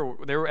we are.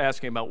 They were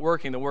asking about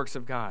working the works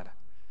of God.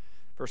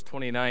 Verse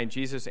 29,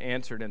 Jesus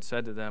answered and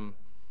said to them,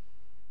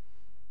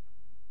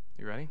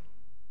 you ready?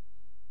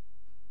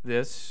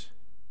 This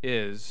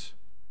is,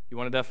 you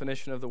want a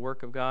definition of the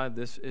work of God?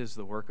 This is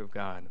the work of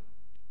God,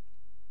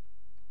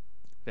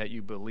 that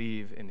you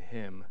believe in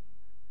him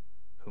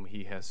whom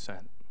he has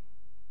sent.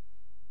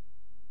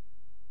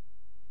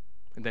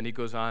 And then he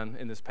goes on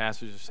in this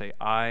passage to say,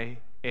 I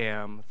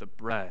am the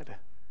bread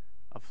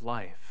of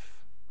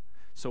life.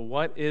 So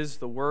what is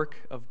the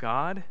work of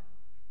God?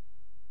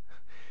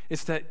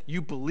 It's that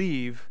you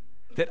believe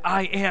that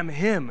I am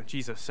him,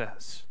 Jesus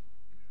says.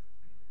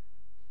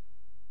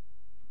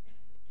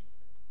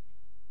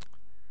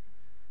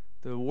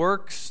 The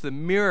works, the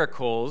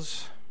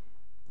miracles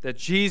that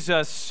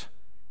Jesus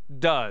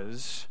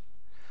does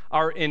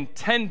are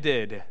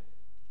intended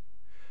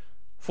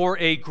for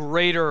a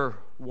greater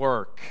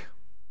work.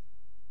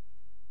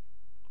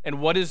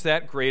 And what is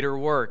that greater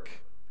work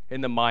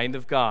in the mind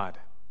of God?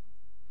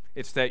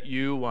 It's that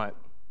you what?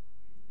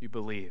 You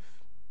believe.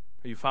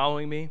 Are you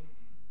following me?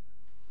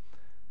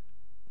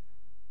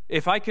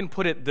 If I can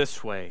put it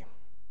this way,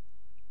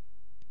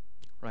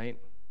 right?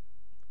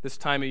 This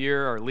time of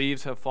year, our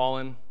leaves have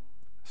fallen,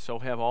 so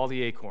have all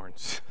the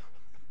acorns.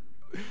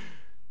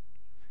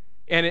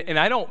 And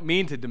I don't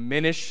mean to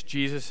diminish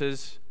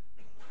Jesus'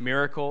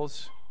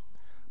 miracles,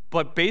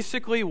 but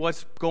basically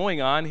what's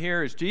going on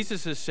here is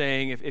Jesus is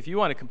saying, if you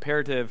want a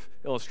comparative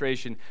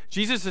illustration,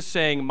 Jesus is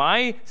saying,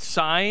 my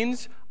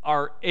signs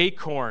are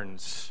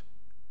acorns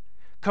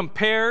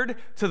compared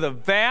to the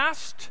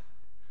vast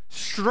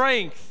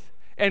strength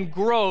and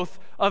growth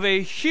of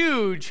a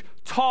huge,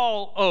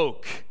 tall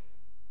oak.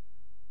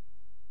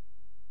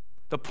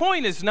 The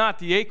point is not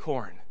the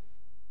acorn.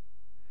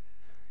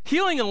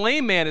 Healing a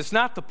lame man is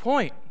not the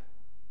point.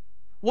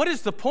 What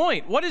is the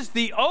point? What is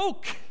the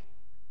oak?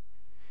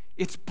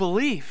 It's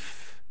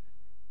belief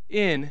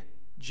in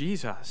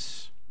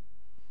Jesus.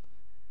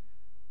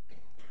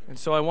 And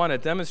so I want to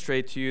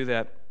demonstrate to you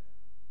that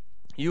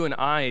you and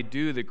I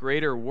do the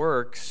greater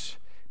works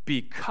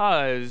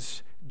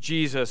because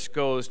Jesus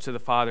goes to the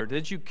Father.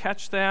 Did you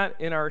catch that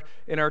in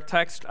our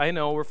text? I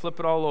know we're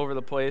flipping all over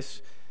the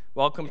place.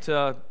 Welcome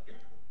to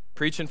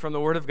preaching from the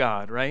Word of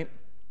God, right?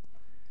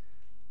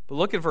 But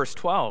look at verse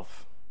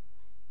 12.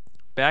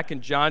 Back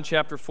in John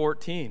chapter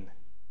 14.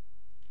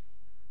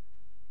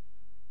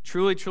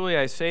 Truly, truly,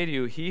 I say to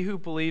you, he who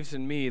believes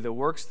in me, the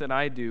works that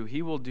I do,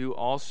 he will do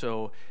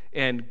also,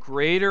 and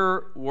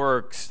greater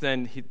works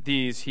than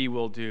these he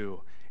will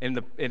do.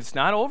 And it's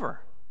not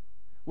over.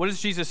 What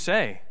does Jesus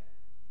say?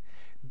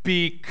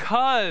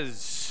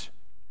 Because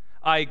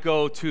I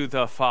go to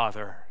the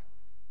Father.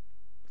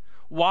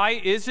 Why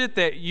is it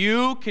that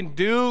you can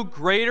do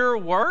greater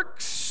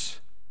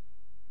works?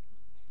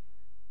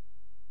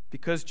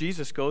 Because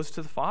Jesus goes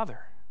to the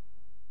Father.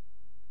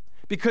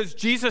 Because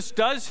Jesus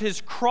does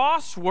his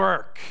cross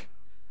work,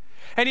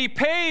 and he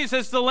pays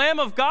as the Lamb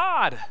of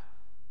God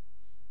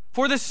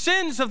for the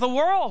sins of the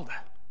world.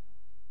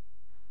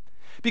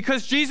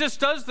 Because Jesus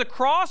does the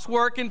cross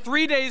work, and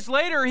 3 days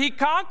later he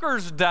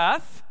conquers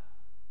death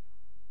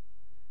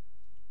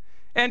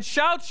and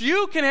shouts,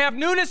 you can have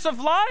newness of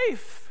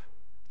life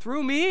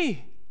through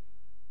me.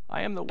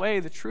 I am the way,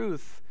 the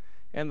truth,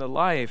 and the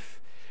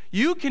life.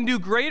 You can do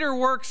greater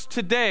works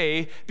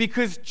today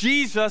because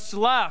Jesus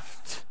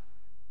left.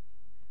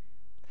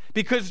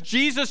 Because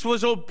Jesus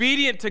was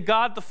obedient to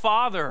God the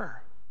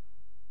Father.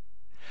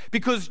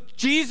 because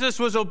Jesus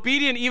was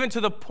obedient even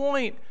to the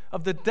point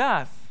of the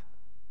death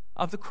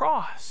of the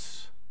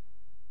cross.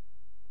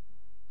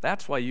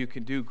 That's why you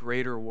can do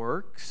greater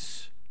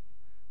works.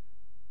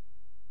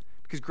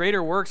 Because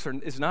greater works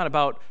is not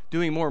about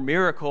doing more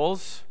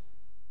miracles.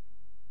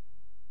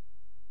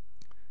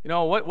 You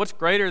know, what's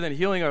greater than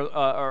healing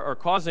or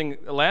causing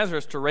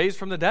Lazarus to raise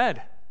from the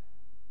dead?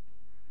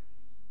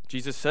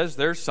 Jesus says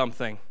there's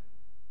something,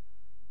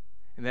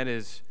 and that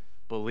is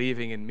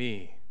believing in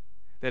me.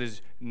 That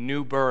is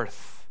new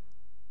birth.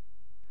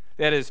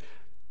 That is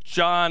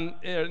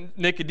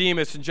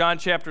Nicodemus in John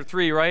chapter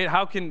 3, right?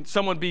 How can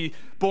someone be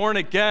born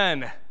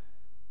again?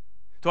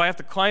 Do I have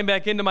to climb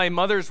back into my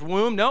mother's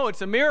womb? No,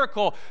 it's a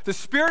miracle. The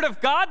Spirit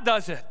of God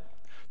does it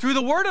through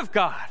the Word of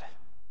God,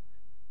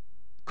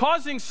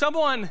 causing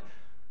someone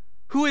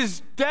who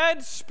is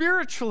dead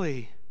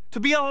spiritually to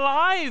be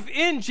alive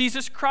in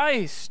Jesus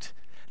Christ.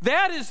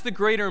 That is the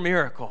greater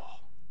miracle.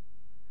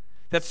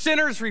 That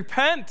sinners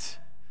repent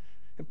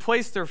and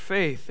place their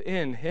faith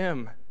in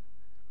Him.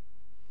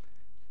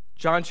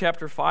 John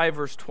chapter 5,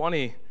 verse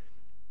 20.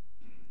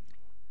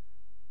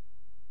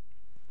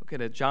 Look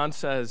at it. John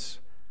says,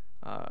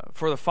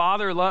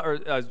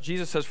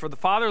 Jesus says, "For the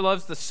Father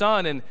loves the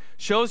Son and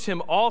shows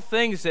him all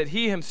things that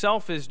he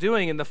himself is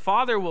doing, and the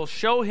Father will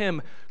show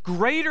him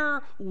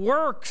greater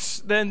works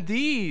than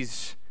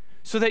these,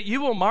 so that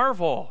you will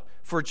marvel.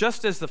 For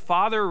just as the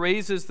Father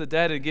raises the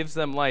dead and gives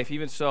them life,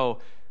 even so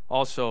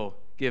also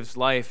gives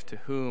life to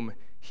whom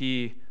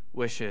He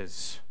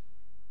wishes."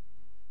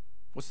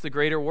 What's the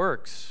greater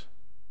works?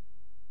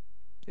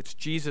 It's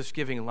Jesus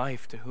giving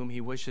life to whom He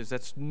wishes.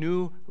 That's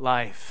new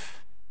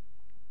life.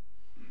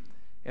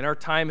 And our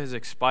time has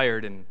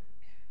expired, and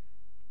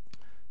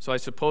so I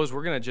suppose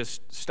we're going to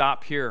just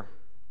stop here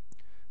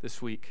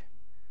this week.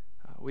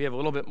 We have a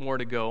little bit more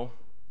to go,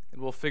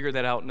 and we'll figure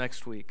that out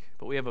next week.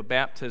 But we have a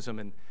baptism,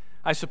 and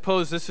I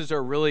suppose this is a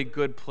really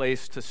good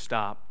place to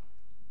stop,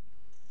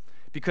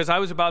 because I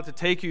was about to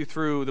take you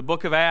through the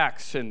book of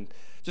Acts, and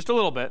just a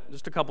little bit,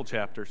 just a couple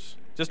chapters,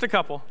 just a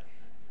couple,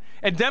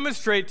 and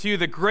demonstrate to you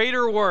the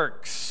greater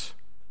works.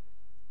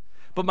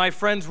 But my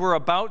friends, we're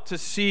about to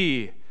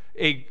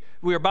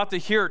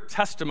hear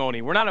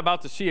testimony. We're not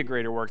about to see a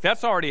greater work.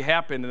 That's already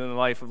happened in the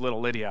life of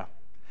little Lydia.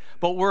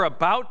 But we're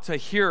about to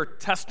hear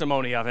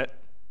testimony of it.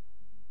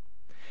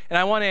 And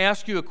I want to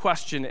ask you a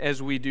question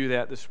as we do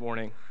that this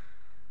morning.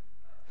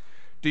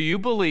 Do you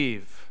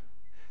believe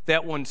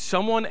that when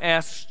someone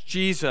asks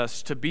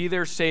Jesus to be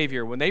their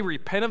Savior, when they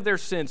repent of their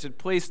sins and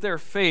place their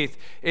faith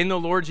in the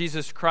Lord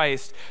Jesus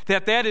Christ,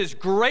 that is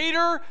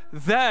greater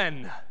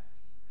than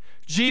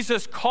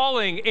Jesus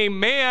calling a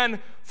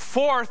man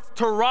forth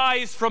to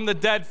rise from the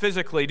dead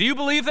physically? Do you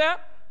believe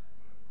that?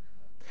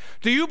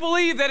 Do you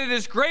believe that it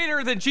is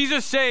greater than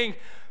Jesus saying,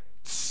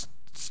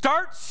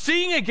 "Start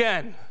seeing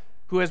again,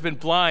 who has been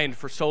blind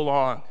for so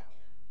long"?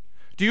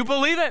 Do you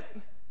believe it?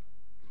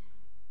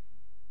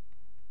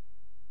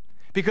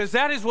 Because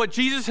that is what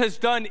Jesus has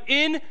done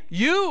in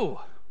you.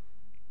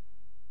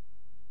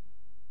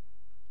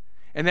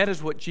 And that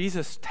is what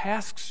Jesus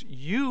tasks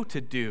you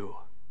to do.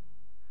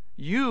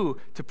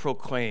 You to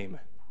proclaim.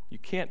 You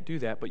can't do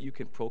that, but you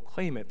can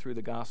proclaim it through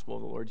the gospel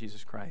of the Lord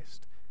Jesus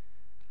Christ.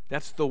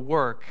 That's the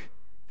work,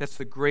 that's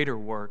the greater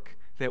work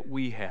that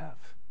we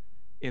have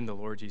in the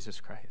Lord Jesus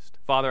Christ.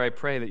 Father, I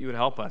pray that you would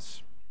help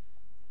us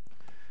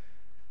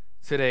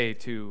today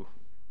to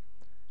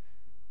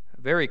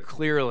very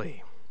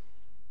clearly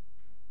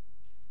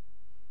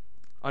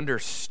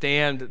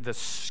understand the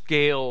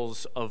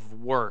scales of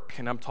work,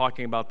 and I'm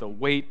talking about the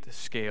weight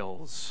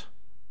scales.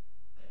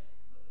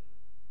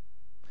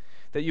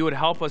 That you would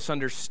help us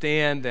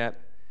understand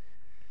that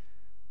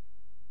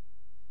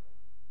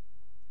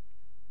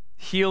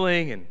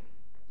healing, and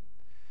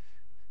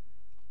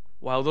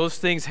while those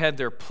things had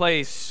their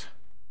place,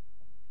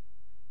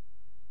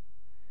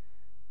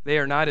 they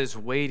are not as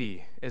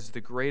weighty as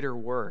the greater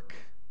work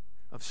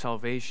of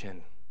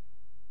salvation,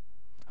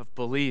 of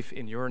belief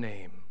in your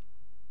name.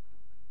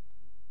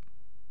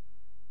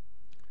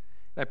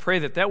 I pray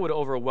that would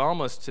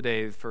overwhelm us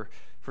today for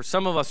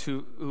some of us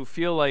who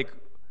feel like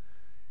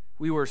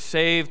we were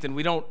saved and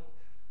we don't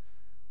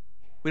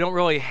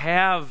really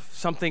have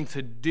something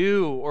to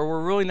do, or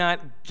we're really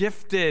not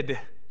gifted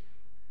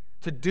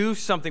to do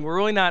something. We're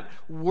really not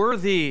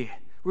worthy.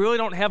 We really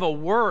don't have a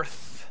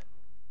worth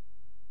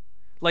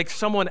like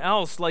someone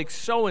else, like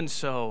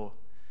so-and-so.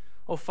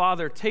 Oh,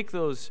 Father, take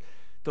those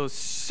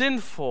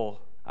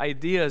sinful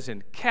ideas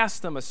and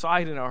cast them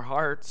aside in our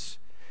hearts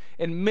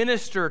and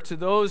minister to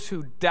those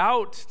who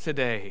doubt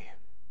today.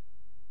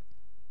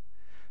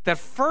 That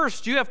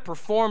first you have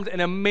performed an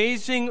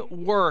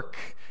amazing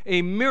work,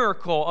 a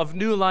miracle of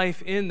new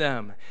life in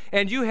them,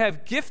 and you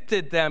have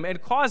gifted them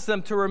and caused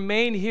them to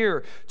remain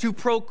here to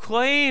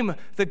proclaim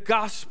the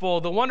gospel,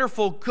 the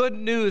wonderful good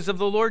news of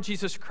the Lord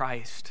Jesus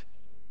Christ.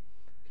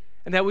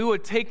 And that we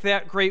would take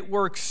that great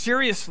work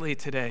seriously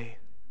today.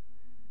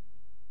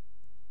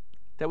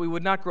 That we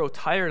would not grow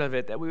tired of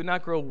it, that we would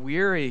not grow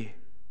weary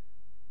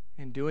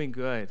in doing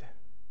good,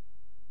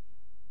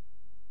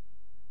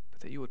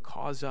 but that you would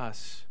cause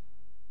us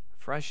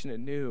fresh and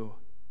anew,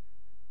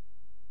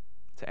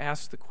 to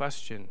ask the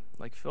question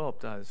like Philip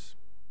does,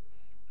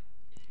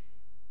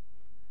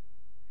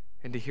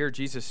 and to hear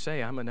Jesus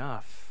say, I'm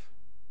enough.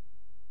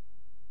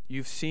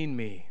 You've seen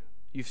me.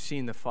 You've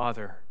seen the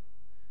Father.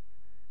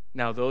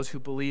 Now those who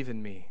believe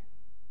in me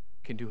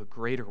can do a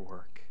greater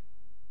work.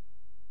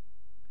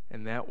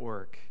 And that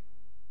work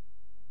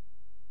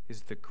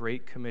is the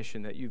great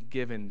commission that you've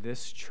given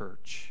this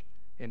church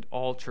and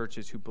all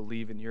churches who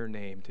believe in your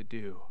name to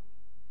do.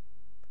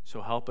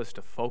 So help us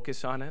to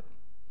focus on it.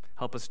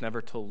 Help us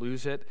never to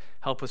lose it.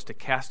 Help us to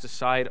cast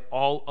aside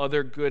all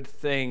other good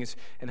things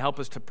and help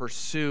us to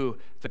pursue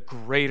the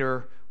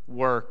greater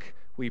work,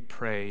 we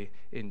pray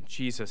in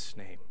Jesus'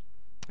 name.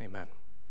 Amen.